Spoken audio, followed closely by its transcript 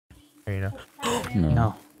Here, you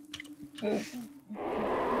know. No.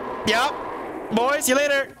 Yep. Boys, see you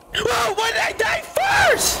later. Whoa, why did I die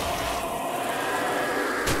first?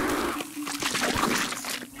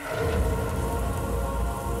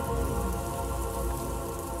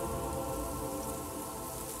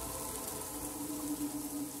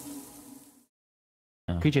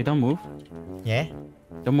 PJ, don't move. Yeah?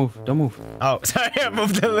 Don't move. Don't move. Oh, sorry, I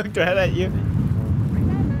moved and looked right at you.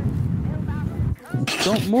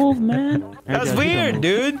 Don't move, man. That was weird,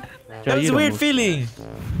 dude. That was a weird feeling.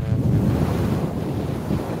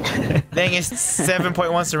 Dang, it's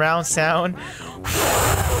 7.1 surround sound.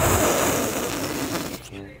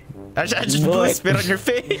 I just blew a spit on your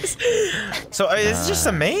face. So is it just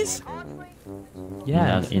a maze?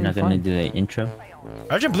 Yeah. You're not gonna do the intro?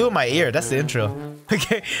 I just blew in my ear. That's the intro.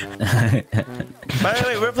 Okay. By the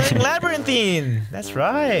way, we're playing Labyrinthine. That's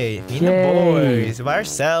right. Me and the boys by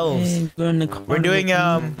ourselves. Hey, we're doing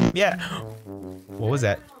yeah. What was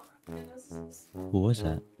that? Who was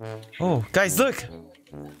that? Oh, guys, look.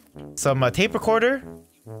 Some tape recorder.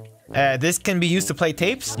 This can be used to play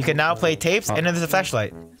tapes. You can now play tapes, and then there's a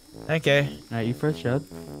flashlight. Okay. Alright, you first, Chad.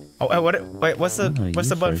 Oh, wait, what's the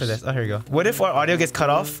button for this? Oh, here we go. What if our audio gets cut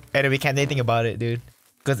off and we can't do anything about it, dude?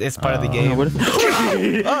 Because it's part of the game. What if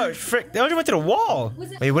oh, frick! They already went to the wall.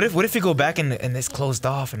 Wait, what if we go back and it's closed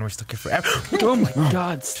off and we're stuck here forever? Oh my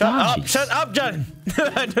God! Stop! Shut up, John!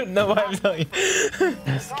 I don't know why I'm telling you.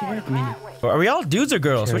 That scared me. Are we all dudes or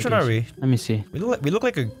girls? Which one are we? Let me see. We look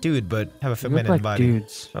like a dude, but have a We look feminine like body.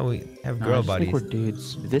 dudes. Oh, we have No, girl I just bodies. think we're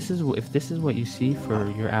dudes. If this is what you see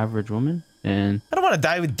for your average woman, then I don't want to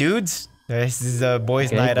die with dudes. This is a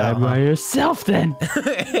boys' night die out. by Huh? yourself then.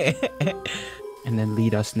 And then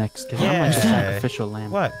lead us next. I'm like a sacrificial lamb.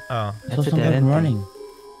 What? Oh. That's a Some dead guy end. running.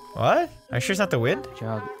 What? Are you sure it's not the wind?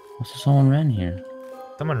 Child. Also, someone ran here.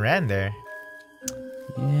 Someone ran there.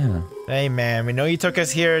 Yeah. Hey, man, we know you took us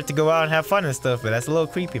here to go out and have fun and stuff, but that's a little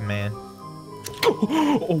creepy, man.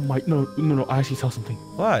 Oh my, no, I actually saw something.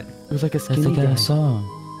 What? It was like a That's the skinny guy guy. I saw.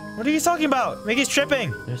 What are you talking about? Mickey's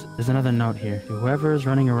tripping. There's another note here. Whoever is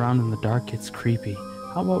running around in the dark, it's creepy.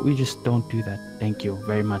 How about we just don't do that? Thank you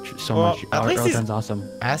very much. So Well, much. at least he's Elton's awesome.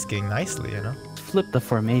 asking nicely, you know? Flip the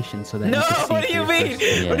formation so that No, you can see what do you through mean?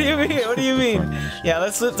 first. What do you mean? What do you mean? Formation. Yeah,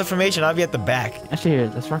 let's flip the formation. I'll be at the back. Actually,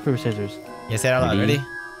 here, let's rock, paper, scissors. You say it out loud. Ready? Ready?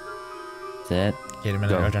 Set. Get a minute.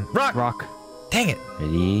 Go. John. Rock! Rock. Dang it.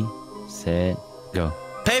 Ready. Set. Go.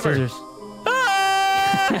 Paper. Scissors.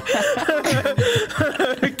 Ah!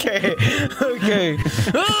 Okay. Okay.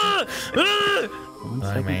 Ah! Ah! One Oh,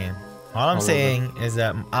 second. man. All I'm saying is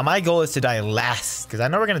that my goal is to die last. Because I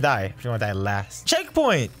know we're going to die. If you want to die last.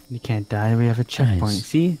 Checkpoint. You can't die. We have a checkpoint. Nice.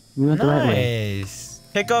 See? We went the right way. Nice.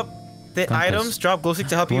 Pick up the Compass. items. Drop glow stick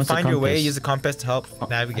to help Who you wants a find your way. compass? Use the compass to help I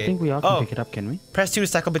navigate. think we all can pick it up, can we? Press 2 to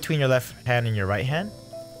cycle between your left hand and your right hand.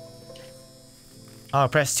 Oh,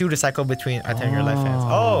 press 2 to cycle between right hand and your left hand.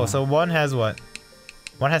 Oh, so one has what?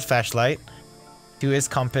 One has flashlight. 2 is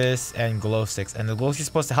compass and glow sticks. And the glow stick is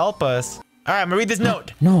supposed to help us. All right, I'm gonna read this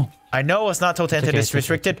note. No. I know it's not told to It's enter okay, this it's okay,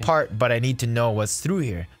 restricted it's okay. part, but I need to know what's through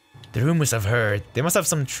here. The rumors I've heard, they must have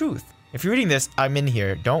some truth. If you're reading this, I'm in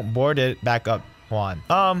here. Don't board it back up, Juan.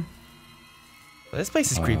 This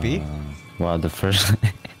place is creepy. Well, the first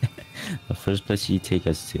place you take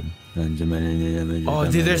us to. Oh,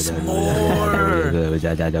 dude, there's more.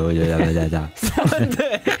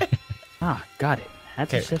 Ah, got it. Had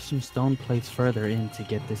to Okay. shift some stone plates further in to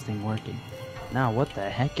get this thing working. Now, what the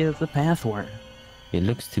heck is the password? It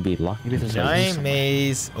looks to be locked. Maybe there's a Giant somewhere.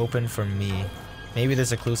 maze open for me. Maybe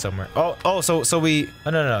there's a clue somewhere. So we.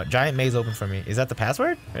 Oh no. Giant maze open for me. Is that the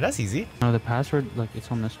password? Oh, that's easy. No, the password, like, it's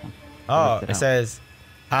on this one. Oh, looked it it up. says,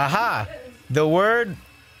 aha! The word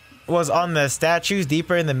was on the statues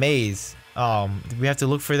deeper in the maze. We have to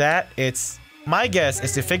look for that. It's my guess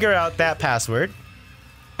is to figure out that password,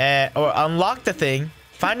 or unlock the thing.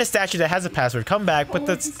 Find a statue that has a password. Come back, put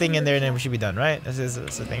the thing in there, and then we should be done, right? This is the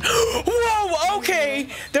thing. Whoa! Okay,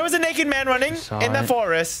 there was a naked man running in the it.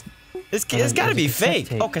 forest. It's then gotta there's a be cassette fake.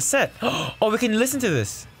 tape. Oh, cassette. Oh, we can listen to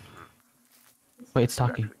this. Wait, it's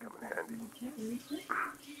talking. Come in handy.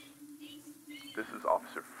 This is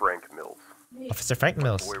Officer Frank Mills. Officer Frank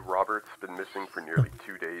Mills. Boy Robert's been missing for nearly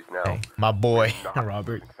 2 days now. Hey, my boy, Not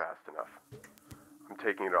Robert. moving fast enough. I'm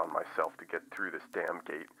taking it on myself to get through this damn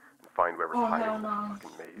gate and find whoever's Oh, hiding hell in the no.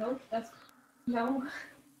 fucking maze. Nope, that's... No.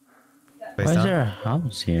 Place Why is down. there a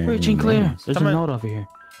house here? Wait, Clear. There's Someone- a note over here.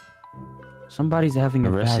 Somebody's having The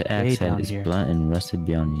a bad rusted day down accent is here. blunt and rusted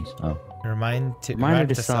brownies. Oh. Reminder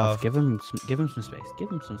to self. Give him some space. Give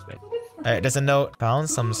him some space. Alright, there's a note. Found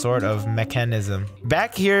some sort of mechanism.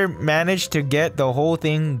 Back here managed to get the whole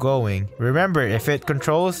thing going. Remember, if it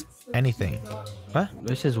controls anything. What?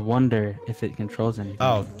 Let's just wonder if it controls anything.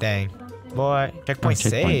 Oh, dang. Boy, checkpoint Oh,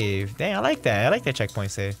 checkpoint. save. Dang, I like that. I like that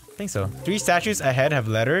checkpoint save. I think so. 3 statues ahead have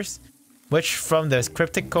letters, which from the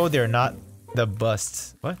cryptic code, they're not the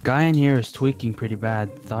busts. What? Guy in here is tweaking pretty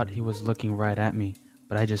bad. Thought he was looking right at me,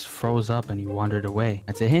 but I just froze up and he wandered away.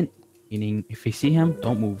 That's a hint. Meaning, if you see him,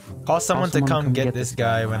 don't move. Call someone to come get this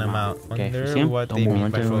guy when I'm out. Okay, if you Wonder see him, what don't they move.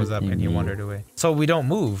 mean by Wonder froze what up they and he mean. wandered away. So we don't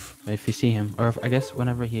move. If you see him, or if, I guess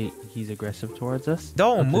whenever he's aggressive towards us.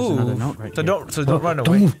 Don't Look, there's another move. note right So here. don't run Don't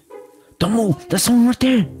away. move. Don't move. There's someone right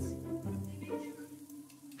there.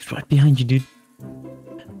 He's right behind you, dude.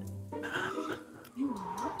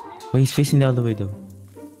 Well, he's facing the other way, though.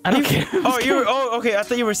 I don't care. Oh, you were. Oh, okay. I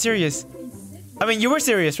thought you were serious. I mean, you were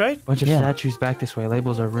serious, right? Bunch of Yeah. statues back this way.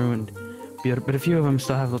 Labels are ruined, but a few of them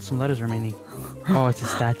still have some letters remaining. Oh, it's a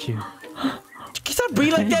statue. Can you stop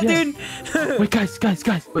breathing like that, Yeah. dude? Wait, guys.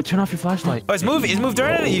 Wait, turn off your flashlight. Oh, it's moving. It's moved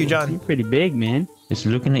right at you, John. You're pretty big, man. It's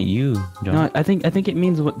looking at you, John. No, I think it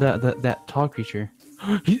means what that tall creature.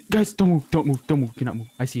 Guys, don't move. Do not move.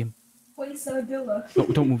 I see him.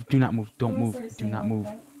 Don't move. Do not move. Don't move. Do not move.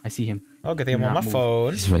 I see him. Oh, good thing I'm on my Not move.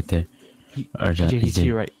 phone. He's right there. Or John, KJ, he's he's to there.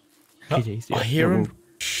 your right. Oh, KJ, he's to I your right. hear Don't him. move.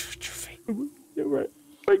 Shh, shut your face. You're right.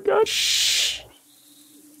 My God. Shh.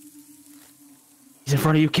 He's in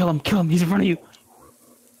front of you. Kill him. He's in front of you.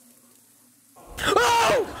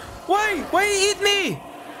 Oh! Why did he eat me?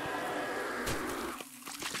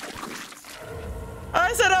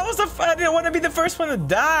 I said I didn't want to be the first one to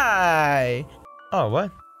die. Oh, what?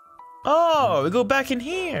 Oh, we go back in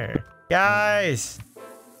here. Guys.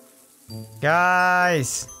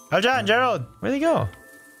 Oh, John, Gerald, where'd they go?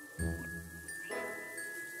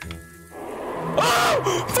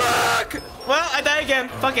 Oh, fuck! Well, I die again.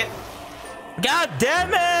 Fuck it. God damn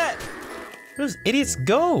it! Where those idiots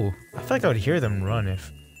go? I feel like I would hear them run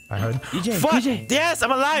if I heard. Fuck! KJ. Yes,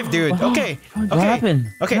 I'm alive, dude. Oh, Okay. what Okay. happened?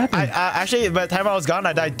 Okay. What happened? I actually, by the time I was gone,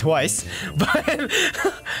 I died twice.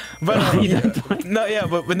 But You died twice? no, yeah.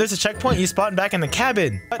 But when there's a checkpoint, you spawn back in the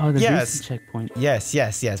cabin. But Oh, the yes. boost checkpoint. Yes.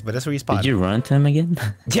 But that's where you spawn. Did you run to him again?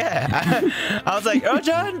 Yeah. I was like, oh,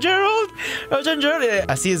 John Gerald.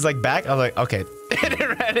 I see his like back. I was like, okay. And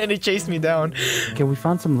it ran and he chased me down. Okay, we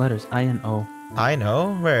found some letters. I and O. I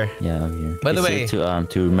know where. Yeah, over here. By the It way- said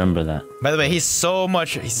to remember that. By the way, he's so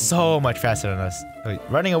much faster than us. Wait,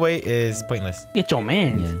 running away is pointless. Get your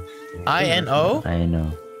man. Yeah, I-N-O? I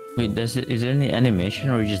know. Wait, is there any animation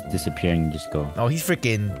or you just disappearing and just go? Oh, he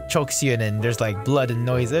freaking chokes you and then there's like blood and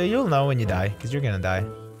noise. You'll know when you die, because you're gonna die.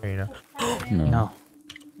 Here, you know. No.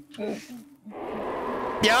 No.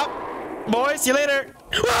 Yup. Boys, see you later.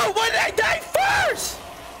 Whoa, why did I die first?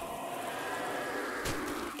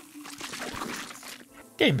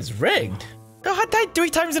 Game is rigged. Oh, I died 3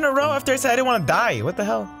 times in a row after I said I didn't want to die. What the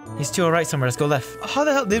hell? He's to our right somewhere. Let's go left. How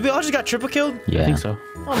the hell? Did we all just got triple killed? Yeah. I think so.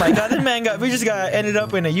 Oh my god, this man we just got ended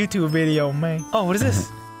up in a YouTube video, man. Oh, what is this?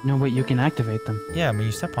 No, but you can activate them. Yeah, when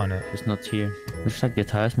you step on it. It's not here. Looks like the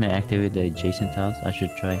tiles may activate the adjacent tiles. I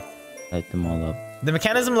should try light them all up. The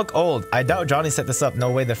mechanism look old. I doubt Johnny set this up.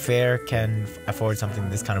 No way the fair can afford something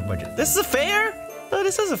this kind of budget. This is a fair? Oh,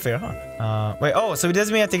 this is a fair, huh? Wait, oh, so it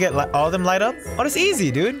doesn't mean I have to get all of them light up? Oh, that's easy,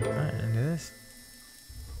 dude. Alright, do this.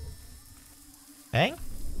 Bang.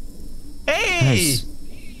 Hey! Nice.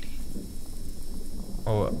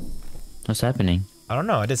 Oh, What's happening? I don't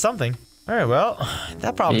know. I did something. Alright, well,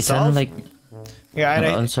 that problem It sounded solved. like Yeah, on the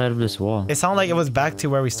I, outside of this wall. it sounded like it was back to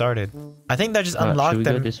where we started. I think that just Alright, should unlocked we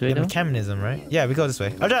go this way, the though? mechanism, right? Yeah, we go this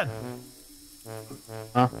way. Oh, John!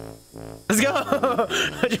 Huh? Let's go!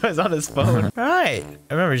 He was on his phone. Alright.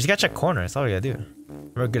 Remember, you just gotta check corner. That's all we gotta do.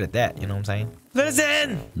 We're good at that, you know what I'm saying? Let us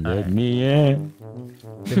in! Let me in.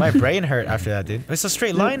 Dude, my brain hurt after that, dude. It's a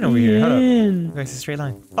straight line over here. Hold up. Okay, it's a straight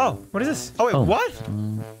line. Oh, what is this? Oh, wait, Oh. what?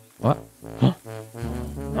 What?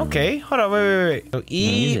 Okay, hold on, wait. So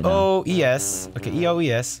use it now. E-O-E-S. Okay,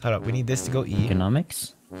 E-O-E-S. Hold up, we need this to go E.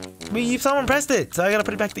 Economics? Someone pressed it, so I gotta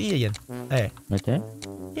put it back to E again. There. Right there?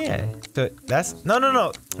 Yeah. So that's... No.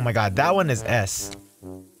 Oh my god, that one is S.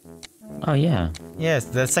 Oh, yeah. Yes,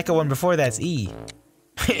 the second one before that's E.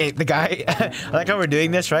 The guy... I like how we're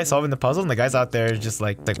doing this, right? Solving the puzzle, and the guy's out there just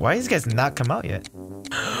like why these guys not come out yet?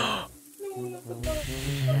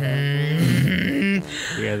 You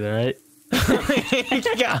guys alright?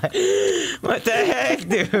 God. What the heck,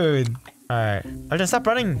 dude? Alright. I'm just stop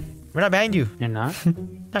running. We're not behind you. You're not?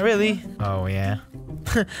 Not really. Oh, yeah.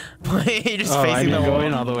 Boy, you're just I facing the didn't go wall.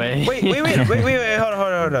 in all the way. Wait,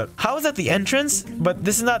 hold on. How is that the entrance? But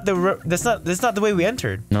this is not that's not the way we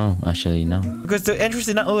entered. No, actually, no. Because the entrance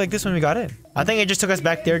did not look like this when we got in. I think it just took us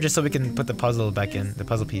back there just so we can put the puzzle back in, the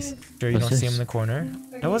puzzle piece. Sure you What's don't see him this? in the corner.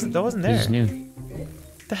 That wasn't there. This is new.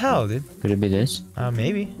 The hell, dude? Could it be this?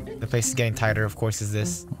 Maybe. The place is getting tighter, of course, is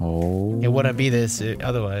this. Oh. It wouldn't be this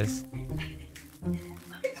otherwise.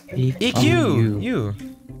 EQ! Oh, you.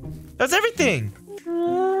 That's everything!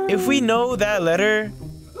 If we know that letter...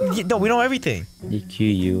 No, we know everything.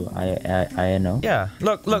 EQUINO. Yeah.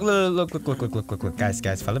 Look.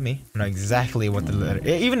 Guys, follow me. I know exactly what the letter...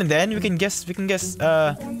 Even then, we can guess the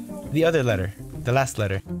other letter. The last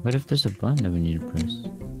letter. What if there's a button that we need to press?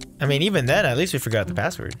 I mean, even then, at least we forgot the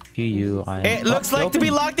password. QUIN. It looks like to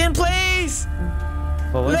be locked in place!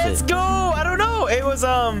 What was Let's it? go! I don't know. It was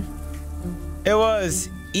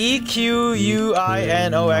EQUINOXES.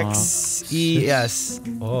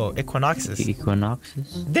 Oh, equinoxes.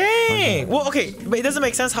 Equinoxes? Dang! Well, okay, but it doesn't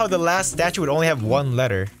make sense how the last statue would only have one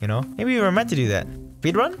letter, you know? Maybe we were meant to do that.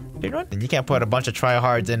 Speedrun? Then you can't put a bunch of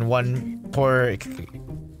tryhards in one poor...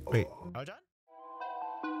 Wait. Oh, John?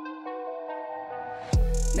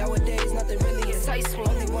 Nowadays, nothing really is.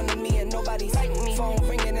 Only one of me and nobody's like me. Phone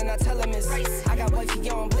ringing and I tell him